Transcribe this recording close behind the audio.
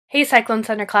Hey Cyclone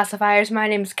Center classifiers, my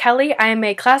name is Kelly. I am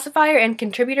a classifier and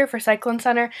contributor for Cyclone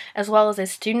Center as well as a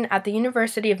student at the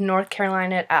University of North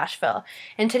Carolina at Asheville.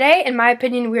 And today, in my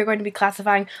opinion, we are going to be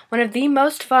classifying one of the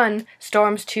most fun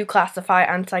storms to classify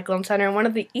on Cyclone Center and one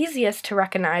of the easiest to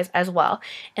recognize as well,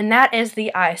 and that is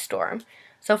the eye storm.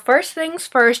 So first things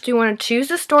first, you want to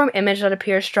choose a storm image that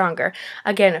appears stronger.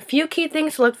 Again, a few key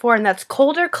things to look for, and that's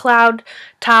colder cloud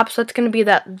top, so it's going to be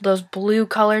those blue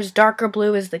colors. Darker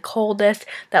blue is the coldest.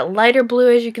 That lighter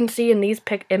blue, as you can see in these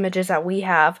images that we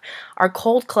have, are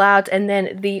cold clouds, and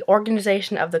then the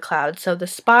organization of the clouds, so the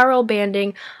spiral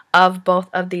banding of both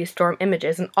of these storm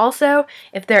images. And also,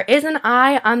 if there is an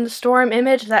eye on the storm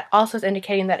image, that also is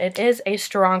indicating that it is a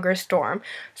stronger storm.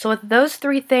 So with those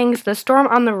three things, the storm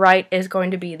on the right is going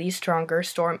to be the stronger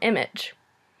storm image.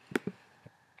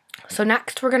 So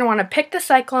next, we're going to want to pick the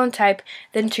cyclone type,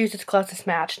 then choose its closest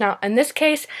match. Now, in this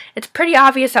case, it's pretty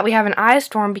obvious that we have an eye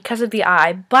storm because of the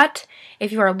eye, but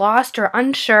if you are lost or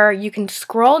unsure, you can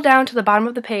scroll down to the bottom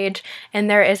of the page, and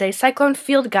there is a cyclone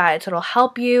field guide, so it'll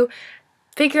help you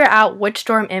figure out which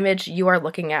storm image you are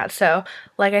looking at. So,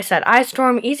 like I said, eye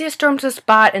storm, easiest storm to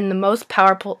spot in the most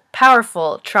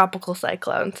powerful tropical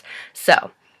cyclones.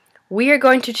 So, we are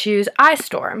going to choose eye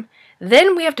storm.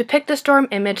 Then we have to pick the storm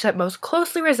image that most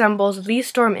closely resembles the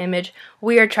storm image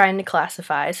we are trying to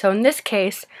classify. So in this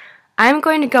case, I'm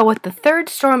going to go with the third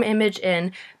storm image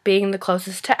in being the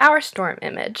closest to our storm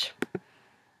image.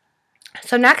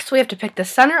 So next we have to pick the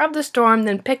center of the storm,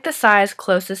 then pick the size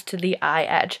closest to the eye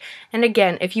edge. And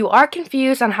again, if you are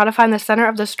confused on how to find the center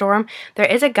of the storm, there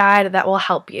is a guide that will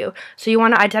help you. So you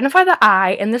want to identify the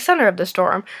eye in the center of the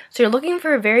storm. So you're looking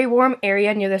for a very warm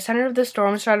area near the center of the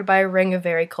storm surrounded by a ring of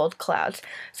very cold clouds.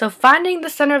 So finding the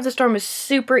center of the storm is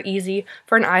super easy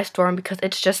for an eye storm because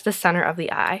it's just the center of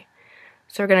the eye.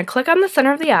 So we're going to click on the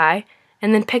center of the eye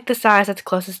and then pick the size that's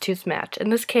closest to its match. In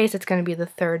this case, it's going to be the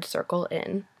third circle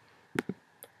in.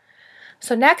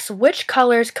 So next, which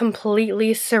colors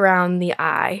completely surround the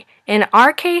eye? In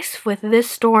our case, with this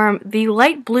storm, the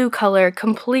light blue color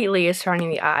completely is surrounding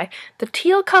the eye. The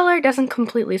teal color doesn't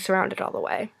completely surround it all the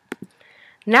way.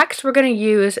 Next, we're going to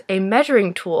use a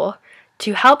measuring tool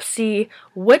to help see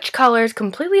which colors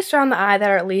completely surround the eye that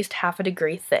are at least half a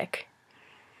degree thick.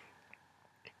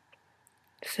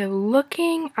 So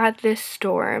looking at this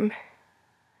storm,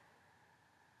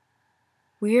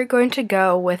 we are going to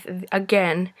go with,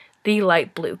 again, the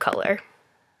light blue color.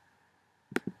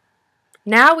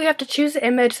 Now we have to choose the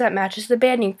image that matches the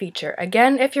banding feature.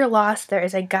 Again, if you're lost, there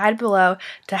is a guide below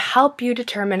to help you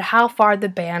determine how far the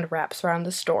band wraps around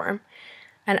the storm.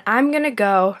 And I'm going to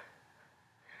go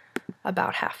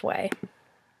about halfway.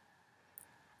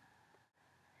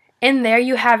 And there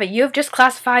you have it. You have just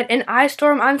classified an eye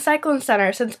storm on Cyclone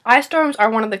Center. Since eye storms are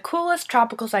one of the coolest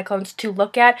tropical cyclones to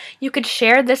look at, you could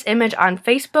share this image on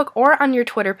Facebook or on your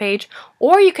Twitter page,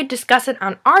 or you could discuss it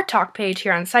on our talk page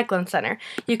here on Cyclone Center.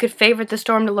 You could favorite the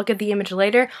storm to look at the image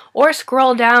later, or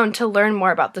scroll down to learn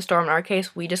more about the storm. In our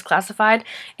case, we just classified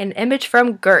an image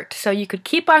from Gert. So you could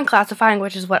keep on classifying,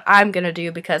 which is what I'm going to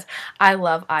do because I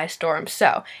love eye storms.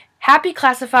 So happy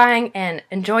classifying and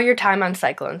enjoy your time on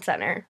Cyclone Center.